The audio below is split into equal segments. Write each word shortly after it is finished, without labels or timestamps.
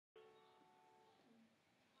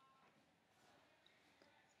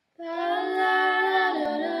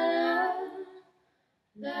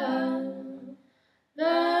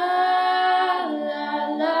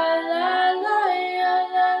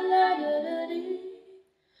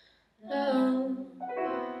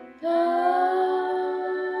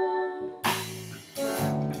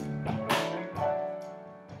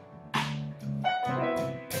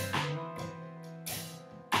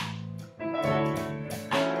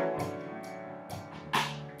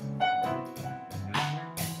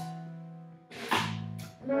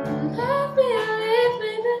Love me and leave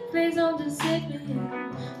me, but please don't deceive me.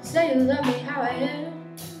 Say you love me how I am.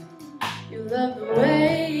 You love the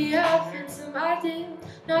way I fit some ideal,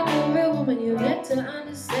 not the real woman you yet to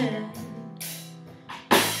understand.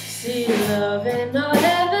 See, love ain't no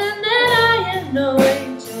heaven and I am no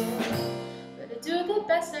angel, but I do the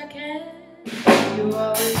best I can. You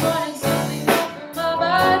always wanted something more from my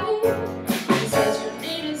body. You said you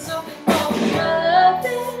needed something more from my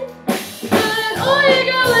loving, but all you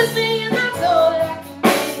got was me and that's all that I can be.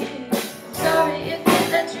 I'm sorry if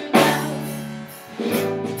it let you down.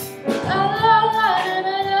 La la la da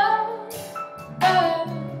da da,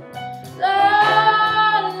 la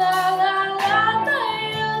la la la la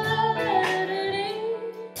la la la.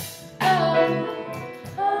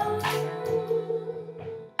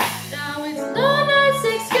 Now it's no nice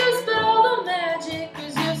excuse, but all the magic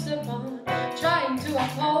was used upon trying to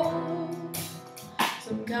uphold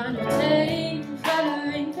some kind of tame,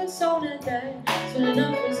 flattering persona that soon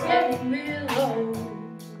enough was getting real old.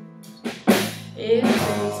 It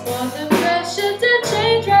takes more than pressure to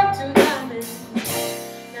change rock to diamond.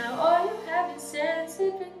 Now all you have is sand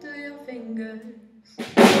slipping through your fingers. You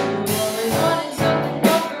always wanted something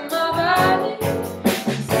more from my body.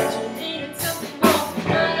 You said you needed something more from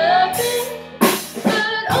my loving,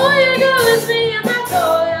 but all you got was me and that's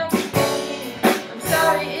all I can be. I'm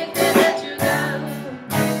sorry if it let you down,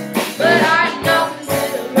 but I'm not gonna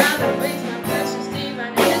sit around and waste my precious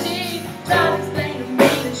divine energy trying to explain to me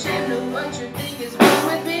the shame of what you think is wrong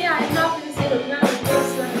with me. I'm not gonna sit around and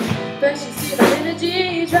waste my precious divine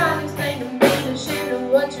energy trying to explain to me the shame of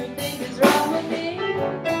what you think is wrong with me.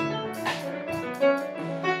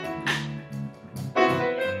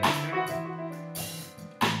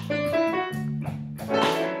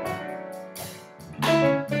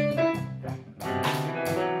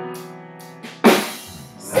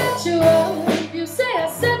 Set you up, you say I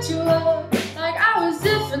set you up like I was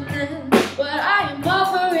different then, but I am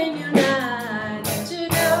offering you now. I let you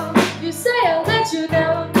down, you say I let you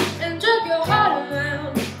down and drug your heart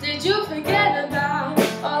around. Did you forget about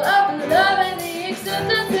all of the love and the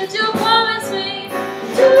acceptance that you promised me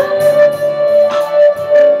to?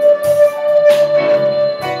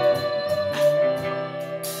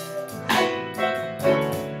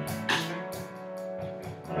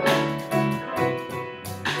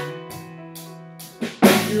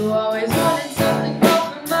 You always wanted something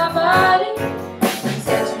more from my body. You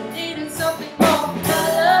said you needed something more from my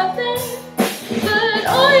loving, but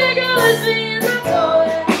all you got was me and that's all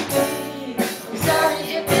that I need. I'm sorry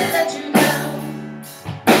if it let you down.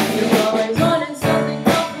 You always wanted something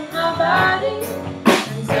more from my body.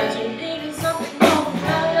 You said you needed something more from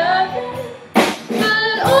my loving,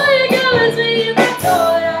 but all you got was me and that's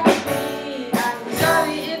all that I need. I'm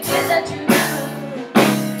sorry if it let you down,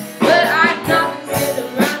 but I'm not gonna sit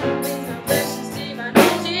around and waste my precious divine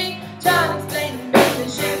energy trying to explain to me the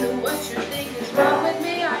shame of what you think is wrong with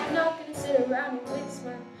me. I'm not gonna sit around and waste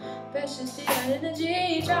my precious divine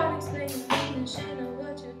energy trying to explain to me the shame of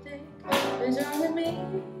what you think is wrong with me.